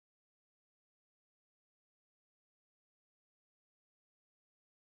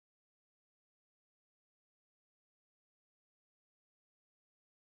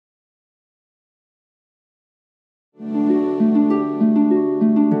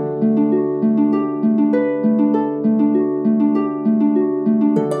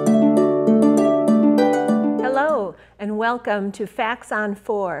welcome to Facts on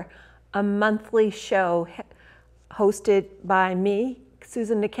 4, a monthly show hosted by me,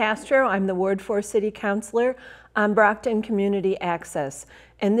 Susan Nicastro. I'm the Ward 4 City Councillor on Brockton Community Access,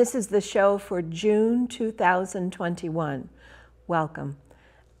 and this is the show for June 2021. Welcome.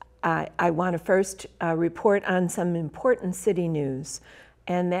 I want to first report on some important city news,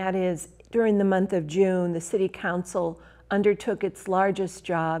 and that is during the month of June, the City Council undertook its largest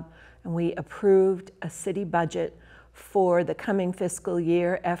job, and we approved a city budget for the coming fiscal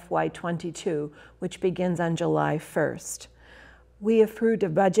year, FY22, which begins on July 1st. We approved a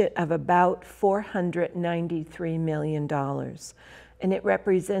budget of about $493 million, and it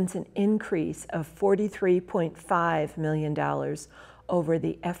represents an increase of $43.5 million over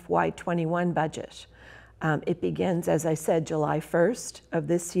the FY21 budget. It begins, as I said, July 1st of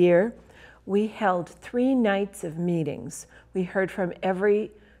this year. We held 3 nights of meetings. We heard from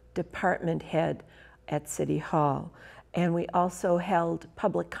every department head at City Hall. And we also held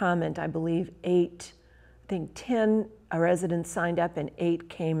public comment. I believe 10 residents signed up and 8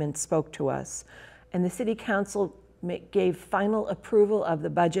 came and spoke to us. And the City Council gave final approval of the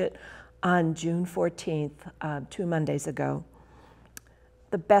budget on June 14th, 2 Mondays ago.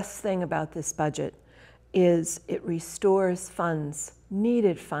 The best thing about this budget is it restores funds,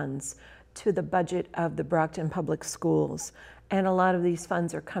 needed funds, to the budget of the Brockton Public Schools. And a lot of these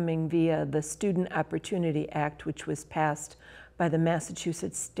funds are coming via the Student Opportunity Act, which was passed by the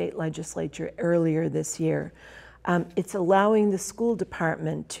Massachusetts State Legislature earlier this year. It's allowing the school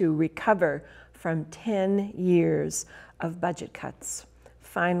department to recover from 10 years of budget cuts.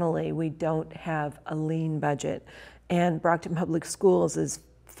 Finally, we don't have a lean budget, and Brockton Public Schools is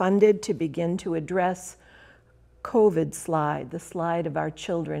funded to begin to address COVID slide, the slide of our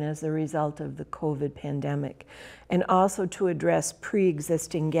children as a result of the COVID pandemic, and also to address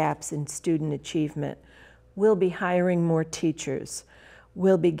pre-existing gaps in student achievement. We'll be hiring more teachers.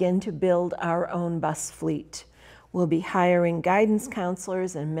 We'll begin to build our own bus fleet. We'll be hiring guidance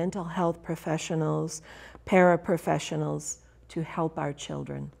counselors and mental health professionals, paraprofessionals to help our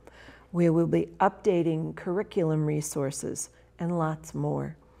children. We will be updating curriculum resources and lots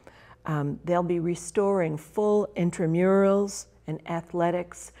more. They'll be restoring full intramurals and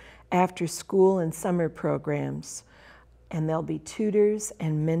athletics, after school and summer programs. And there'll be tutors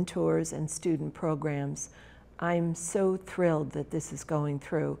and mentors and student programs. I'm so thrilled that this is going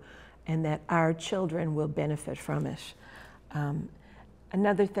through and that our children will benefit from it.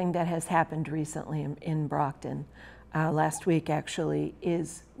 Another thing that has happened recently in Brockton, last week actually,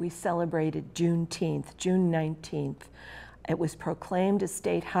 is we celebrated Juneteenth, June 19th. It was proclaimed a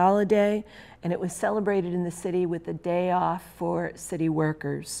state holiday, and it was celebrated in the city with a day off for city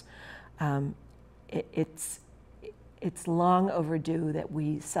workers. It's long overdue that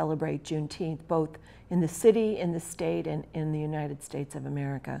we celebrate Juneteenth, both in the city, in the state, and in the United States of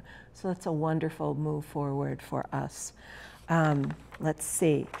America. So that's a wonderful move forward for us. Let's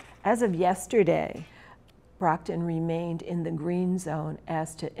see. As of yesterday, Brockton remained in the green zone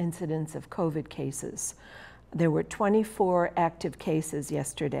as to incidence of COVID cases. There were 24 active cases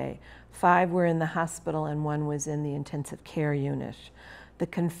yesterday. 5 were in the hospital and 1 was in the intensive care unit. The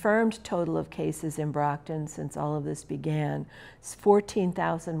confirmed total of cases in Brockton since all of this began is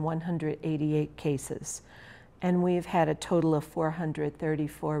 14,188 cases. And we've had a total of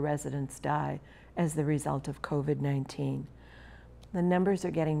 434 residents die as the result of COVID-19. The numbers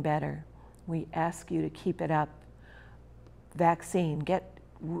are getting better. We ask you to keep it up. Vaccine,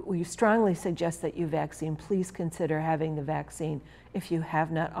 we strongly suggest that you vaccine. Please consider having the vaccine if you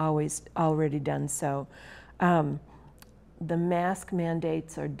have not already done so. The mask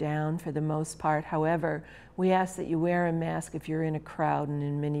mandates are down for the most part. However, we ask that you wear a mask if you're in a crowd and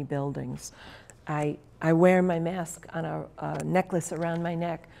in many buildings. I wear my mask on a necklace around my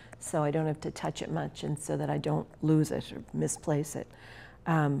neck so I don't have to touch it much and so that I don't lose it or misplace it.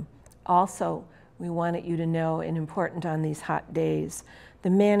 Also, we wanted you to know, and important on these hot days, the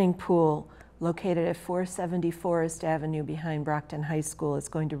Manning Pool, located at 470 Forest Avenue behind Brockton High School, is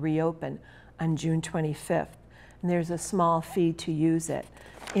going to reopen on June 25th. And there's a small fee to use it.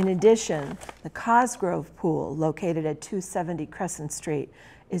 In addition, the Cosgrove Pool, located at 270 Crescent Street,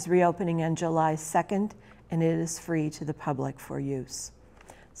 is reopening on July 2nd, and it is free to the public for use.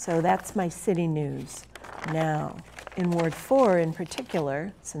 So that's my city news. Now, in Ward 4 in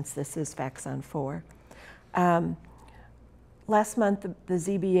particular, since this is Facts on 4, last month, the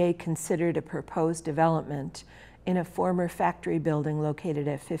ZBA considered a proposed development in a former factory building located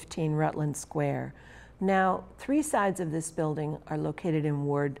at 15 Rutland Square. Now, 3 sides of this building are located in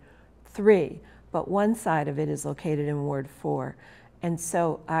Ward 3, but one side of it is located in Ward 4. And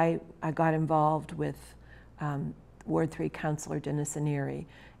so I got involved with Ward 3 Councillor Dennis Aneri.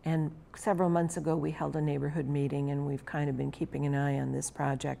 And several months ago, we held a neighborhood meeting, and we've kind of been keeping an eye on this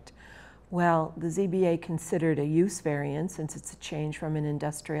project. Well, the ZBA considered a use variance, since it's a change from an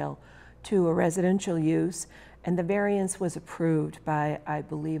industrial to a residential use, and the variance was approved by, I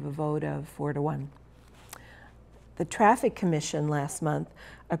believe, a vote of 4-1. The Traffic Commission last month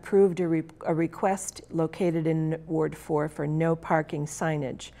approved a request located in Ward 4 for no parking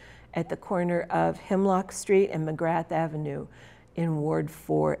signage at the corner of Hemlock Street and McGrath Avenue in Ward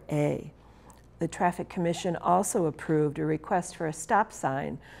 4A. The Traffic Commission also approved a request for a stop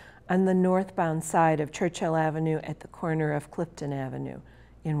sign on the northbound side of Churchill Avenue at the corner of Clifton Avenue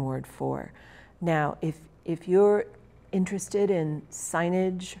in Ward 4. Now, if you're interested in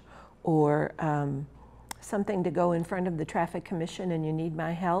signage or something to go in front of the Traffic Commission and you need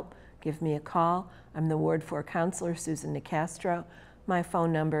my help, give me a call. I'm the Ward 4 Councillor, Susan Nicastro. My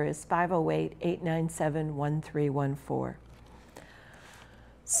phone number is 508-897-1314.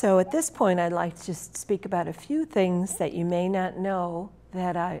 So at this point, I'd like to just speak about a few things that you may not know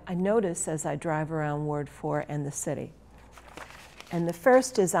that I notice as I drive around Ward 4 and the city. And the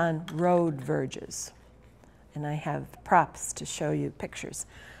first is on road verges. And I have props to show you pictures.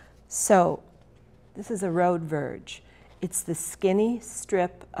 So this is a road verge. It's the skinny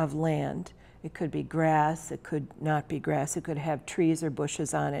strip of land. It could be grass, it could not be grass, it could have trees or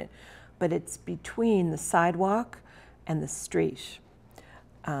bushes on it, but it's between the sidewalk and the street.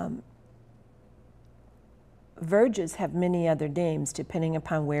 Verges have many other names depending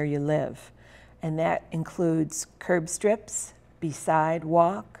upon where you live, and that includes curb strips, beside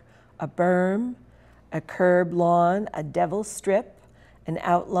walk, a berm, a curb lawn, a devil strip, an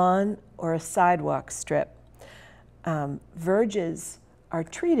outlawn, or a sidewalk strip. Verges are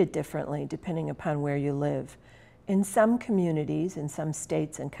treated differently depending upon where you live. In some communities, in some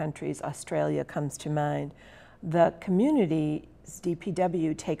states and countries, Australia comes to mind, the community's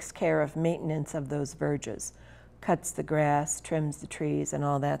DPW takes care of maintenance of those verges, cuts the grass, trims the trees, and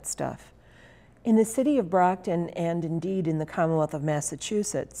all that stuff. In the City of Brockton, and indeed in the Commonwealth of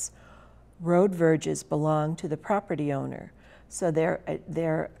Massachusetts, road verges belong to the property owner. So they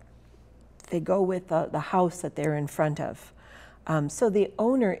go with the house that they're in front of. So the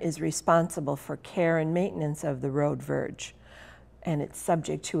owner is responsible for care and maintenance of the road verge, and it's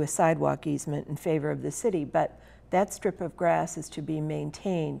subject to a sidewalk easement in favor of the city, but that strip of grass is to be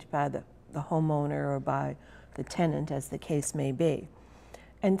maintained by the homeowner or by the tenant, as the case may be.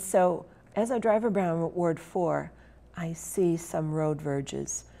 And so as I drive around Ward 4, I see some road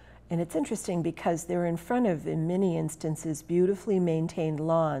verges. And it's interesting because they're in front of, in many instances, beautifully maintained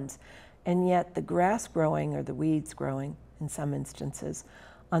lawns, and yet the grass growing, or the weeds growing in some instances,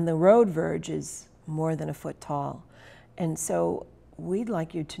 on the road verge is more than a foot tall. And so we'd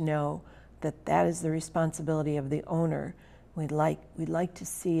like you to know that that is the responsibility of the owner. We'd like to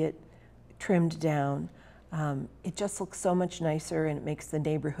see it trimmed down. It just looks so much nicer, and it makes the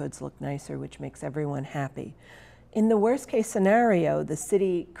neighborhoods look nicer, which makes everyone happy. In the worst case scenario, the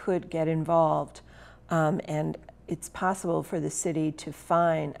city could get involved, and it's possible for the city to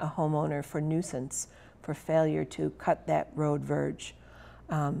fine a homeowner for nuisance for failure to cut that road verge.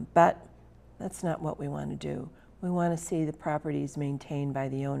 But that's not what we want to do. We want to see the properties maintained by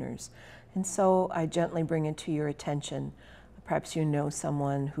the owners. And so I gently bring it to your attention. Perhaps you know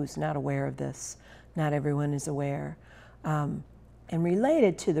someone who's not aware of this. Not everyone is aware. And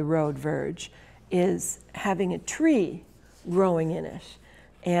related to the road verge is having a tree growing in it.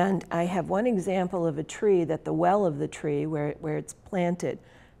 And I have one example of a tree that the well of the tree, where it's planted,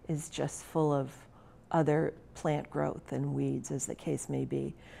 is just full of other plant growth and weeds, as the case may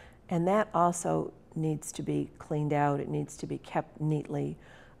be. And that also needs to be cleaned out. It needs to be kept neatly.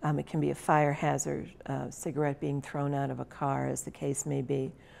 It can be a fire hazard, a cigarette being thrown out of a car, as the case may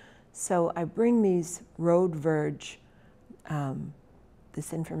be. So I bring these road verge,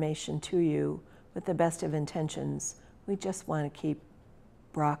 this information to you with the best of intentions. We just want to keep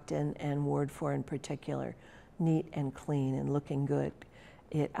Brockton and Ward 4 in particular neat and clean and looking good.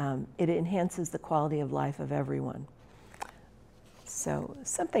 It enhances the quality of life of everyone. So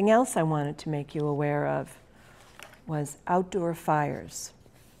something else I wanted to make you aware of was outdoor fires.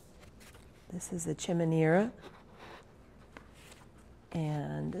 This is a chimenea,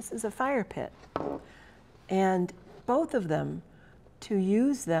 and this is a fire pit. And both of them, to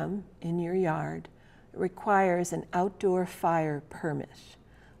use them in your yard, requires an outdoor fire permit.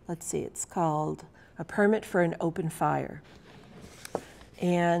 Let's see, it's called a permit for an open fire.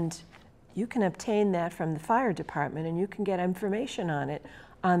 And you can obtain that from the fire department, and you can get information on it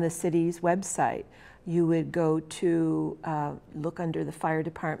on the city's website. You would go to look under the fire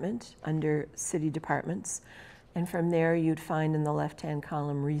department, under city departments, And from there, you'd find in the left-hand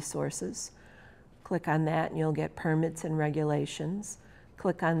column resources. Click on that and you'll get permits and regulations.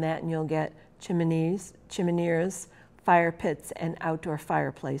 Click on that and you'll get chimeneas, fire pits, and outdoor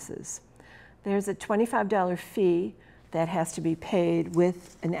fireplaces. There's a $25 fee that has to be paid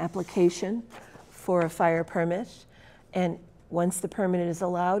with an application for a fire permit. And once the permit is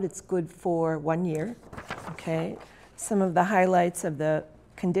allowed, it's good for 1 year, okay? Some of the highlights of the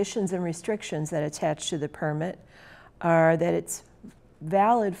conditions and restrictions that attach to the permit are that it's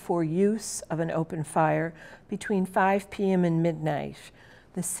valid for use of an open fire between 5 p.m. and midnight.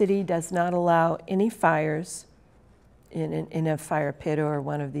 The city does not allow any fires in a fire pit or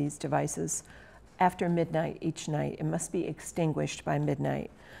one of these devices after midnight each night. It must be extinguished by midnight.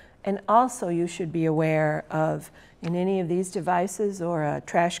 And also you should be aware of, in any of these devices or a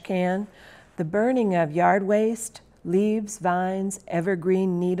trash can, the burning of yard waste, leaves, vines,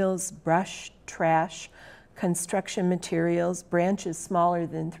 evergreen needles, brush, trash, construction materials, branches smaller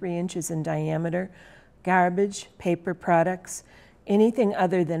than 3 inches in diameter, garbage, paper products, anything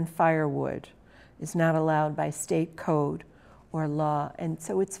other than firewood is not allowed by state code or law, and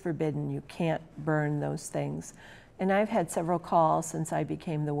so it's forbidden. You can't burn those things. And I've had several calls since I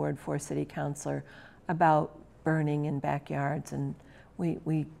became the Ward 4 City Councillor about burning in backyards, and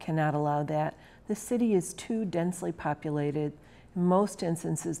we cannot allow that. The city is too densely populated. In most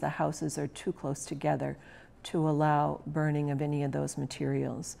instances, the houses are too close together to allow burning of any of those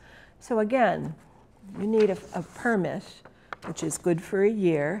materials. So again, you need a permit, which is good for a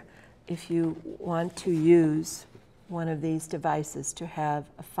year, if you want to use one of these devices to have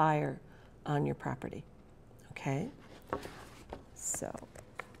a fire on your property, okay? So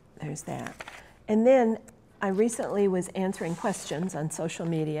there's that. And then I recently was answering questions on social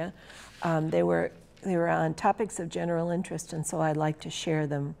media. They were on topics of general interest, and so I'd like to share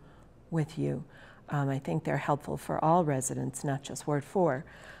them with you. I think they're helpful for all residents, not just Ward 4.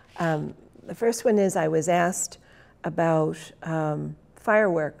 The first one is I was asked about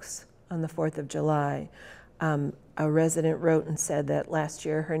fireworks on the 4th of July. A resident wrote and said that last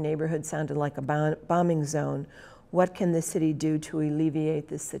year her neighborhood sounded like a bombing zone. What can the city do to alleviate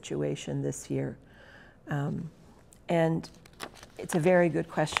this situation this year? And it's a very good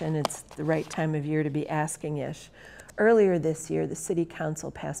question. It's the right time of year to be asking it. Earlier this year, the City Council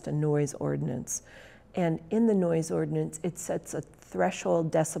passed a noise ordinance. And in the noise ordinance, it sets a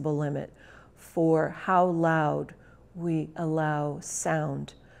threshold decibel limit for how loud we allow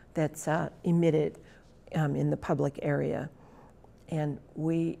sound that's emitted in the public area. And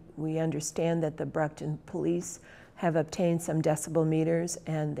we understand that the Brockton police have obtained some decibel meters,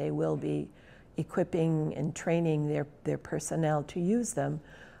 and they will be equipping and training their personnel to use them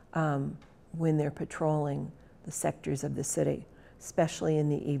when they're patrolling the sectors of the city, especially in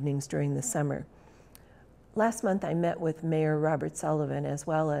the evenings during the summer. Last month I met with Mayor Robert Sullivan as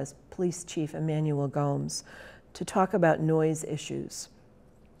well as Police Chief Emmanuel Gomes to talk about noise issues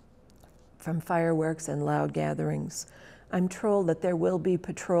from fireworks and loud gatherings. I'm told that there will be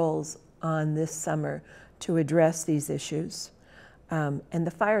patrols on this summer to address these issues. And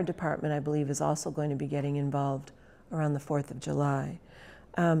the fire department, I believe, is also going to be getting involved around the 4th of July.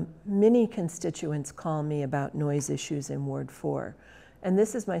 Many constituents call me about noise issues in Ward 4, and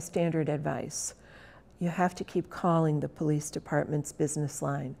this is my standard advice. You have to keep calling the police department's business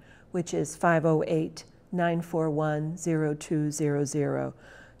line, which is 508-941-0200,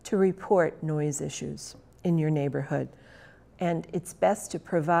 to report noise issues in your neighborhood. And it's best to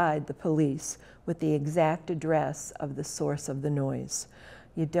provide the police with the exact address of the source of the noise.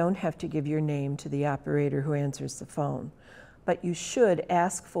 You don't have to give your name to the operator who answers the phone, but you should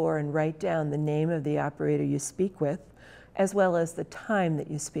ask for and write down the name of the operator you speak with, as well as the time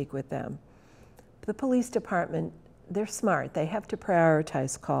that you speak with them. The police department, they're smart. They have to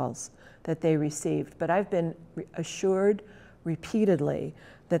prioritize calls that they received, but I've been assured repeatedly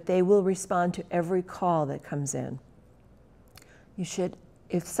that they will respond to every call that comes in. You should,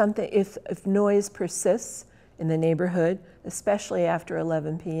 if noise persists in the neighborhood, especially after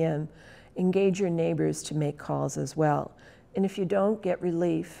 11 p.m., engage your neighbors to make calls as well. And if you don't get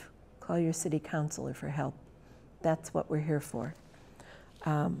relief, call your city councilor for help. That's what we're here for.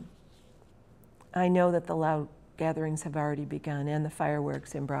 I know that the loud gatherings have already begun, and the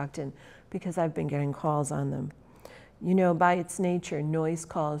fireworks in Brockton, because I've been getting calls on them. You know, by its nature, noise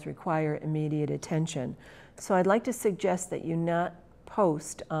calls require immediate attention. So I'd like to suggest that you not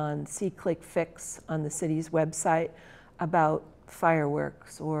post on See-Click-Fix on the city's website about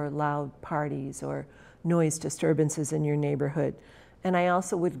fireworks or loud parties or noise disturbances in your neighborhood. And I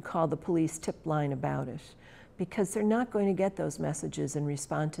also wouldn't call the police tip line about it, because they're not going to get those messages and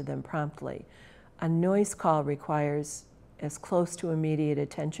respond to them promptly. A noise call requires as close to immediate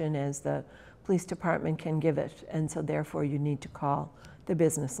attention as the police department can give it, and so therefore you need to call the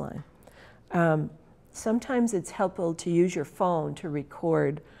business line. Sometimes it's helpful to use your phone to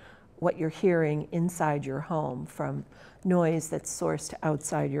record what you're hearing inside your home from noise that's sourced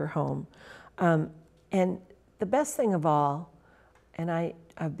outside your home. And the best thing of all, and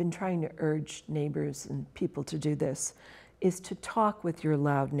I've been trying to urge neighbors and people to do this, is to talk with your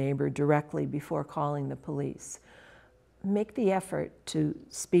loud neighbor directly before calling the police. Make the effort to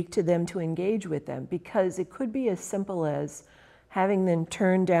speak to them, to engage with them, because it could be as simple as having them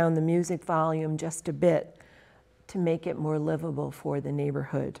turn down the music volume just a bit to make it more livable for the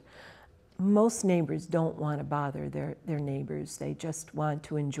neighborhood. Most neighbors don't want to bother their neighbors. They just want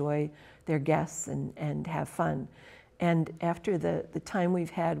to enjoy their guests and have fun. And after the time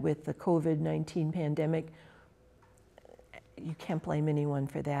we've had with the COVID-19 pandemic, you can't blame anyone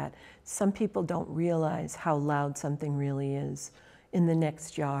for that. Some people don't realize how loud something really is in the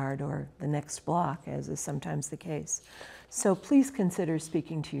next yard or the next block, as is sometimes the case. So please consider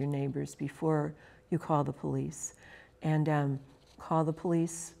speaking to your neighbors before you call the police. And call the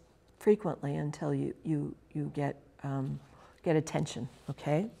police frequently until you get attention,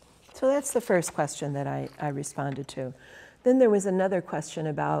 okay? So that's the first question that I responded to. Then there was another question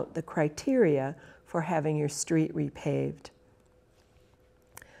about the criteria for having your street repaved.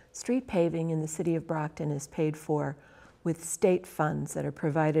 Street paving in the City of Brockton is paid for with state funds that are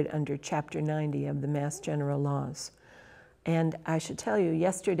provided under Chapter 90 of the Mass General Laws. And I should tell you,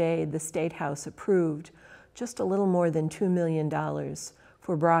 yesterday the State House approved just a little more than $2 million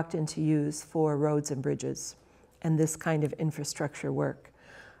for Brockton to use for roads and bridges and this kind of infrastructure work.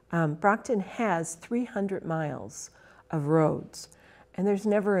 Brockton has 300 miles of roads, and there's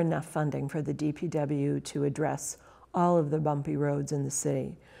never enough funding for the DPW to address all of the bumpy roads in the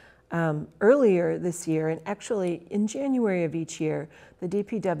city. Earlier this year, and actually in January of each year, the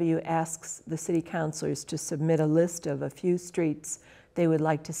DPW asks the city councilors to submit a list of a few streets they would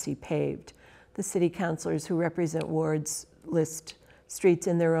like to see paved. The city councilors who represent wards list streets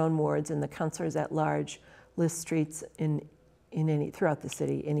in their own wards, and the councilors at large list streets throughout the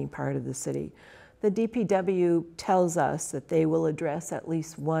city, any part of the city. The DPW tells us that they will address at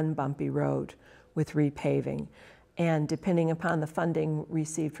least one bumpy road with repaving. And depending upon the funding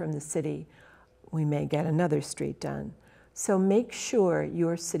received from the city, we may get another street done. So make sure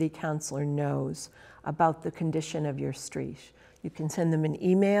your city councilor knows about the condition of your street. You can send them an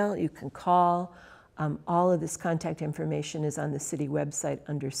email, you can call. All of this contact information is on the city website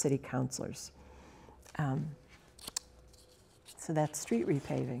under city councilors. So that's street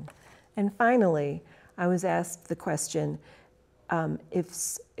repaving. And finally, I was asked the question,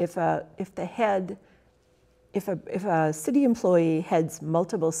 if a city employee heads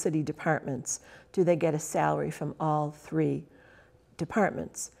multiple city departments, do they get a salary from all three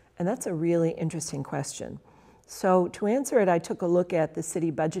departments? And that's a really interesting question. So to answer it, I took a look at the city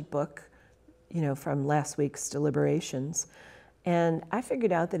budget book, from last week's deliberations, and I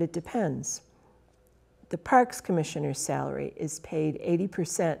figured out that it depends. The Parks Commissioner's salary is paid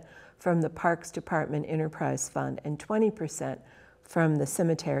 80% from the Parks Department Enterprise Fund and 20% from the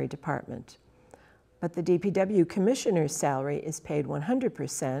Cemetery Department. But the DPW Commissioner's salary is paid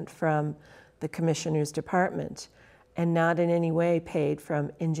 100% from the Commissioner's Department and not in any way paid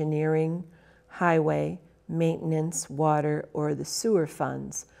from engineering, highway, maintenance, water, or the sewer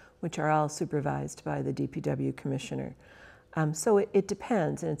funds, which are all supervised by the DPW Commissioner. So it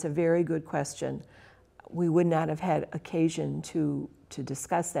depends, and it's a very good question. We would not have had occasion to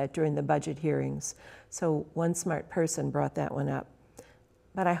discuss that during the budget hearings, so one smart person brought that one up.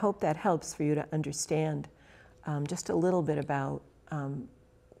 But I hope that helps for you to understand just a little bit about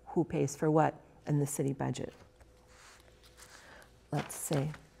who pays for what in the city budget. Let's see.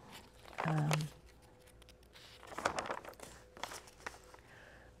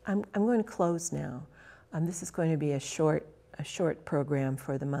 I'm going to close now. This is going to be a short program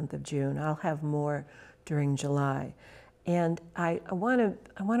for the month of June. I'll have more during July. And I want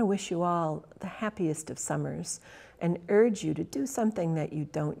to wish you all the happiest of summers and urge you to do something that you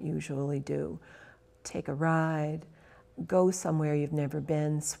don't usually do. Take a ride, go somewhere you've never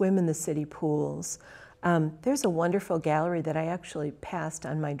been, swim in the city pools. There's a wonderful gallery that I actually passed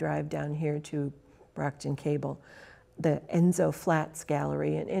on my drive down here to Brockton Cable, the Enzo Flats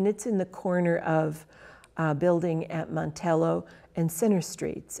Gallery, and it's in the corner of building at Montello and Center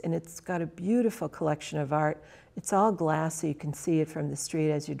Streets, and it's got a beautiful collection of art. It's all glass, so you can see it from the street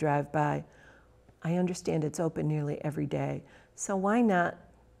as you drive by. I understand it's open nearly every day, so why not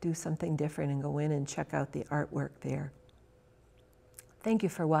do something different and go in and check out the artwork there. Thank you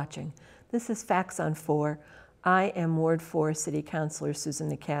for watching. This is Facts on 4. I am Ward 4 City Councillor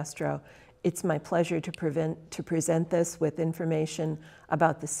Susan Nicastro. It's my pleasure to present this with information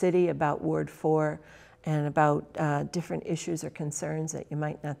about the city, about Ward 4, and about different issues or concerns that you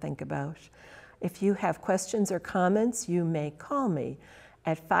might not think about. If you have questions or comments, you may call me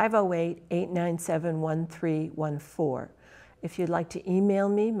at 508-897-1314. If you'd like to email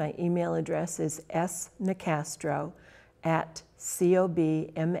me, my email address is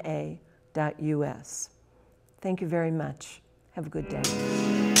snicastro@cobma.us. Thank you very much. Have a good day.